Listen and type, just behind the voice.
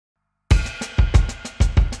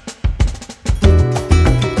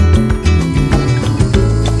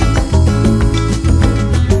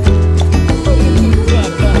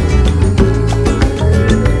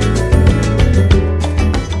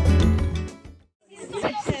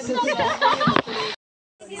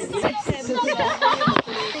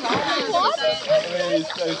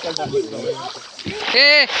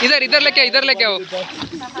ए इधर लेके आओ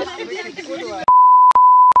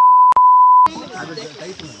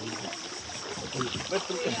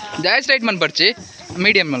जाए स्ट्राइट मन पर्चे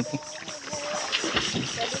मीडियम मल्पु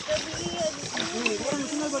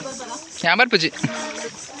यहाँ पर पुजी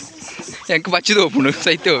एक बच्ची दो पुण्य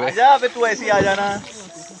सही तो है आजा अबे तू ऐसे ही आ जाना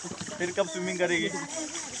फिर कब स्विमिंग करेगी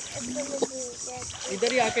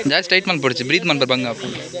इधर ही आके जा स्ट्राइट मन पड़चे ब्रीथ मन पर बंगा आप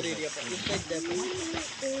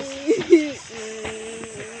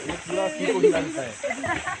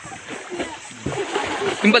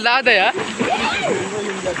डिम्पल दाद है यार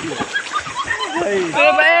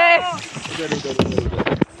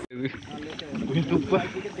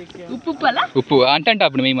ಉಪ್ಪು ಅಂಟಂಟ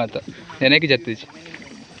ಅಪ್ಪಣ ಮೈ ಮಾತು ನೆನಕ್ಕೆ ಜತ್ತಿச்சு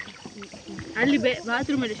ಅಲ್ಲಿ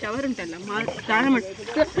ಬಾತ್ರೂಮ್ ಅಲ್ಲಿ ಶವರ್ ಉಂಟಲ್ಲ ಸ್ನಾನ ಮಾಡಬಹುದು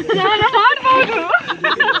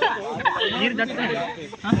ನೀರು ದಟ್ಟ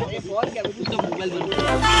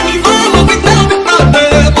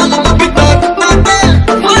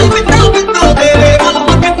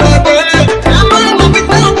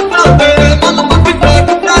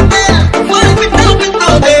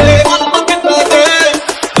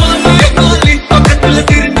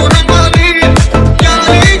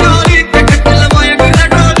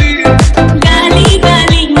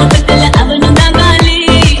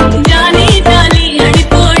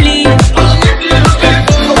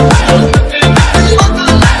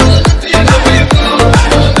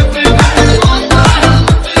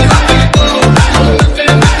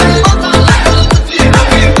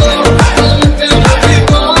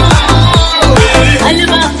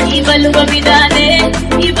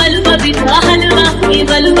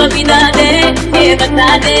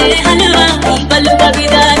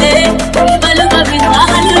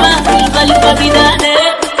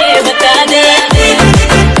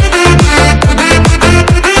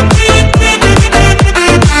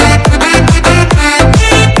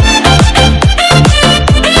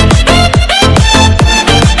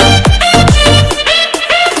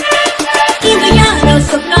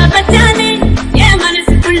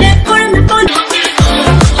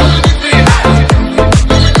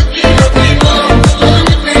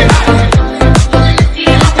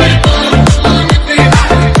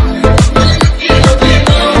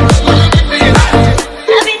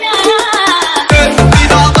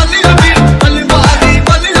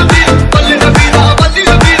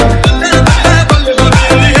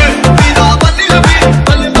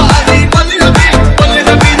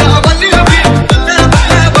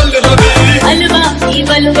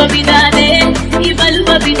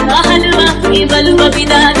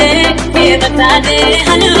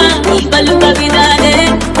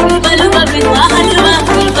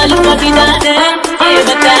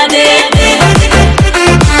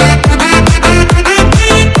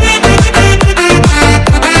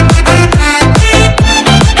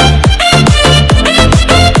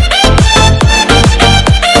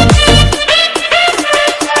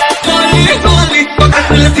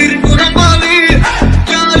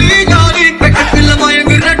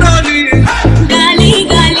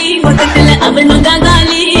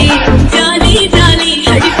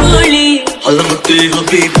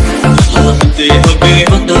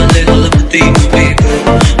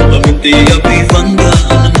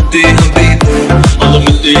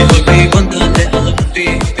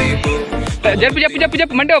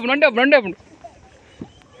जप Monday open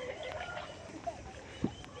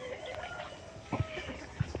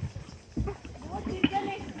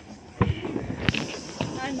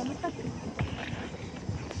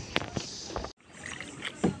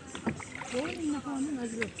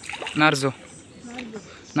Narzo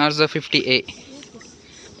 50A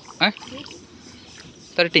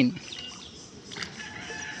 13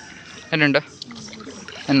 and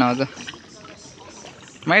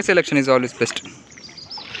my selection is always best.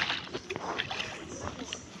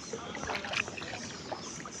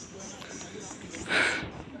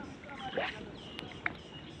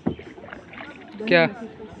 क्या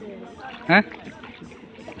हैं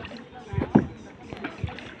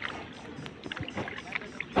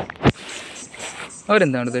और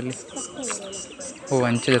ಎಂತ ಓ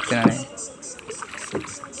ಅಂಚೆ ಜೊತೆ ನಾನೇ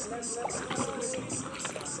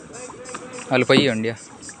ಅಲ್ಲಿ ಕೊಯ್ಯ ಉಂಡ್ಯಾ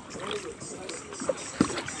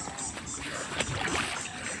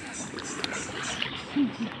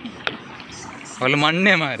ಅಲ್ಲಿ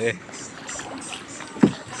ಮಣ್ಣೆ ಮಾರೆ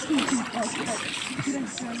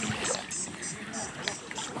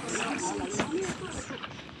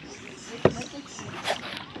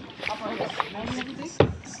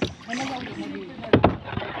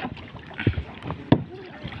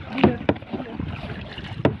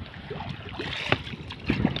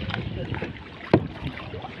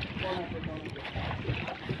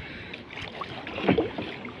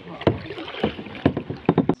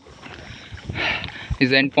is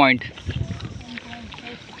the end point.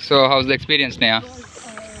 So how's the experience, Neha?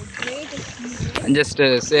 Great experience. Just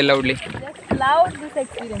say loudly. Just loud this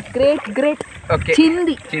experience. Great. Okay.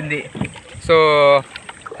 Chindi. So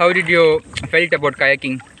how did you felt about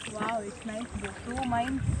kayaking? Wow, it's nice. So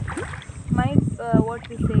mind, what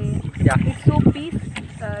we say. Yeah. It's so peace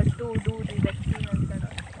to do this experience and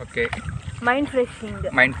all. Okay. Mind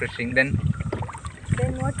freshing. Then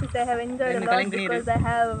Then what is I have enjoyed a lot because I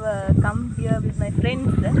have come here with my friends.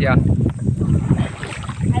 yeah.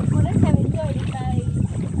 I couldn't have enjoyed it.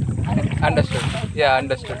 Understood. Yeah,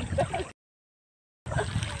 understood.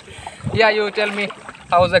 Yeah, you tell me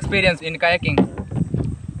how's the experience in kayaking?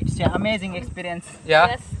 It's an amazing experience. Yeah.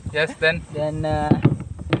 Yes. Then Then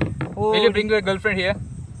will you bring your girlfriend here?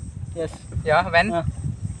 yes, Yeah. When?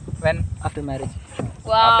 When? after marriage.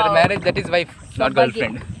 Wow. After marriage, that is wife, not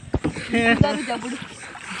girlfriend.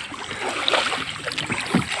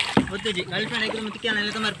 ಗೊತ್ತಿದೆ girlfriend ಆಗಿರೋ ಮತ್ತೆ can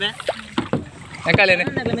ಎಲ್ಲ ತಮರ್ಪೆ ಎಂಕಾಲೇನೆ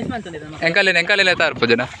miss ಮಾಡ್ಕೊಂಡಿದ್ದೆ ಎಂಕಾಲೇನೆ ತಾರ್ಪು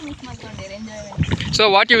ಜನ. So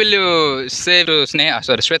what you will you say to Sneha?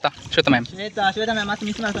 Sorry, Shweta ma'am. Shweta ma'am ಮತ್ತೆ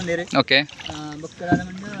miss ಮಾಡ್ಕೊಂಡಿರಿ Okay. ಬುಕ್ಕರಾದ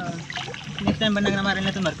ಮುಂದೆ next time ಬಂದಾಗ ನಮ್ಮ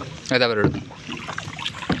ಅರಣ್ಯ ತಮರ್ಪೆ ಅದ ಬರೋಡು.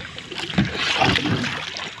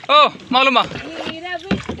 Oh, ಮಾಲೂಮಾ.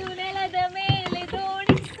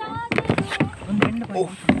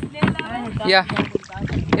 Yeah.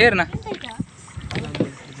 ಏರ್ನಾ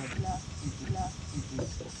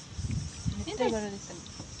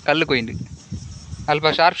ಕಲ್ಲು ಕೊಯ್ಯಿಂಡು ಅಲ್ಪ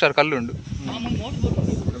ಶಾರ್ಪ್ ಕಲ್ಲು ಉಂಡು.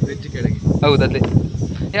 ಹೌದು ಅದೇ.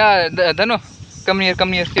 ಯಾ ಧನು ಕಮ್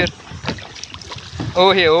ನಿಯರ್ ಓ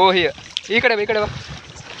ಹಿಯ ಈ ಕಡೆ ಬಾ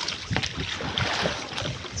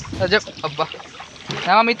ಅಜ್ಜ ಅಬ್ಬಾ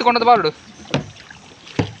ನಾವು ಇತ್ತುಕೊಂಡದ್ದು ಬಾರುಡು.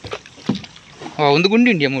 ಒಂದು ಗುಂಡಿ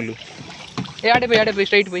ಉಂಡಿಯ ಮೂಲು ಆಡೆ పోయి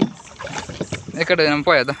ಸ್ಟ್ರೈಟ್ పోయి ఎక్కడ ನಮ್ಮ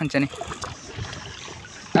పోయదా ಅಂಚನೆ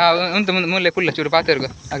ఉంత మూలే పుల్ల చూడు పాతేరుగా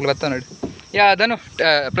అక్కడ వస్తున్నాడు. Yeah Dhanu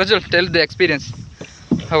Prajwal tell the experience.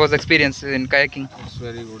 How was experience in kayaking? It's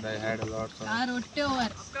very good. I had a lot of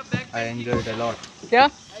I enjoyed a lot.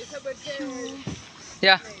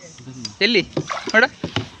 ಯಾ ಎಲ್ಲಿ ನೋಡ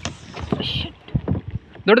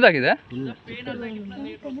ದೊಡ್ಡದಾಗಿದೆ.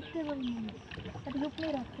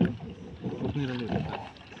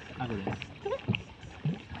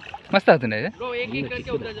 मस्त आता है।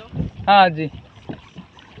 हाँ जी,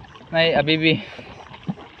 नहीं अभी भी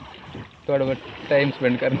थोड़ा बहुत टाइम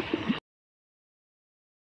स्पेंड कर.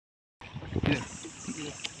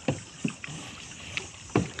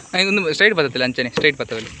 ಒಂದು ಸ್ಟ್ರೈಟ್ ಬರ್ತಲ್ಲ ಅಂಚನೆ ಸ್ಟ್ರೈಟ್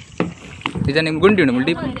ಬರ್ತವಲ್ಲಿ ನಿಜ ನಿಮ್ಗೆ ಗುಂಡಿ ಉಂಟು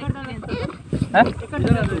ಡೀಪ್. ಹಾಂ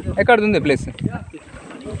ಎಕಡ್ದು ಪ್ಲೇಸ್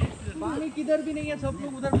पानी किधर भी नहीं है, सब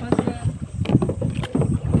लोग उधर फंस गए।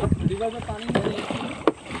 रिवर में पानी नहीं है,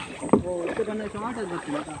 वो उससे बनने शॉट है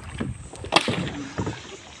बच्चे का।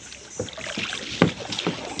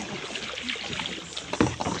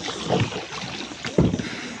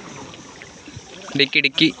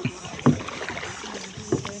 Dicky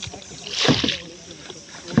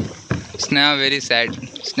Sneha very sad.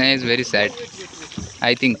 Sneha is very sad.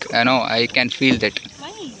 I think I know I can feel that.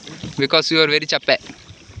 Why? Because you are very chappe.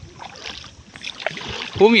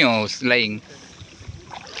 Whom you are lying?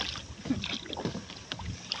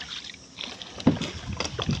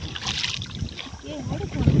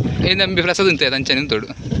 ये नंबी प्रसाद उनते हैं तंचने तोड़.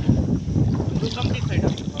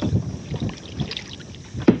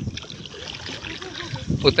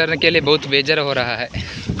 उतरने के लिए बहुत बेजार हो रहा है.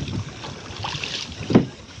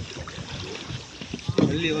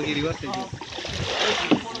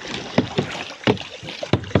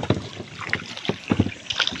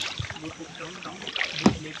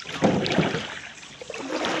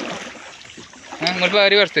 मुझे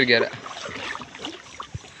रिवर्स तिर्ग्या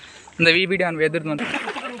இந்த வீடியோ ஆன் வெதர் வந்து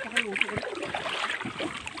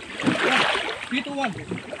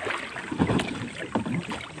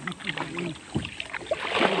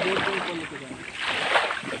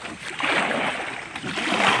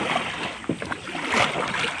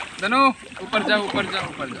धनु ऊपर जा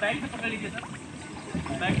बैग पकड़ लीजिए सर.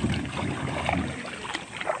 बैग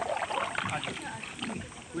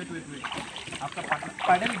वेट आपका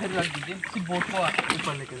पैडल इधर रख दीजिए. इसी बोट को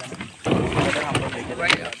ऊपर लेके जाना.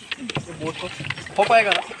 बोट को हो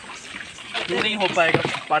पाएगा ना? क्यों नहीं हो पाएगा?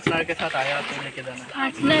 पार्टनर के साथ आया तो लेके जाना.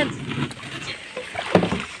 पार्टनर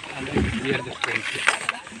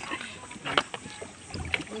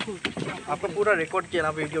आपका पूरा रिकॉर्ड किया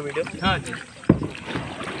ना वीडियो? हाँ जी.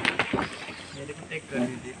 मेरे को टेक कर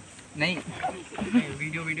लीजिए. नहीं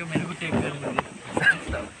वीडियो मेरे को टेक कर लीजिए.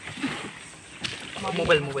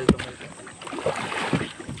 मोबाइल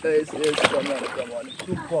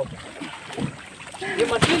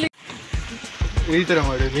ಈ ಥರ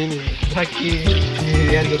ಮಾಡಿ ಮೀನು ಹಾಕಿ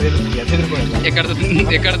ಯಾರಿಗೂ ಹೆದರ್ಕೊಳ್ಳಲ್ಲ.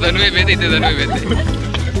 ಎಕಡೆ ದನ್ವೇ ಬೇತೆ ಇದ್ದೆ ದನ್ವೇ ಬೇತೆ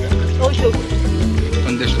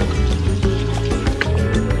ಒಂದೆಷ್ಟು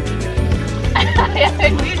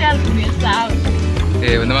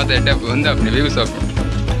ಒಂದು ಮಾತು ಎಡ್ಡೆ ಒಂದು ಆಪ್ನಿ ವ್ಯೂಸ್ ಆಪ್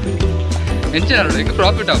ಎಂಚಿನ ಈಗ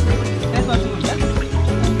ಪ್ರಾಫಿಟ್ ಆಪ್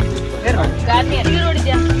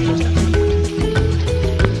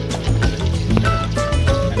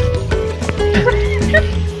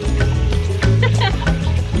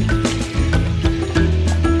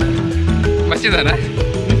ಮಚ್ಚಿದಾನ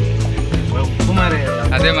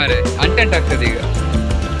ಅದೇ ಮಾರೆ ಅಂಟೆಂಟ್ ಆಗ್ತದೆ ಈಗ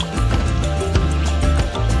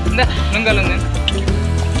ನಂಗಲ್ಲೊಂದೇ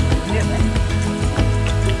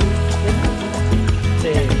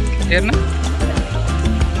ಏನ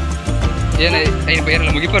ಏನ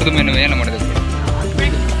ಏನಲ್ಲ ಮುಗಿಬಾರ್ದು ಮೇನು ಏನು ಮಾಡಿದೆ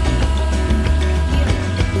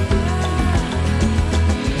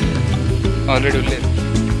ಆಲ್ರೆಡಿ ಉಳ್ಳೇ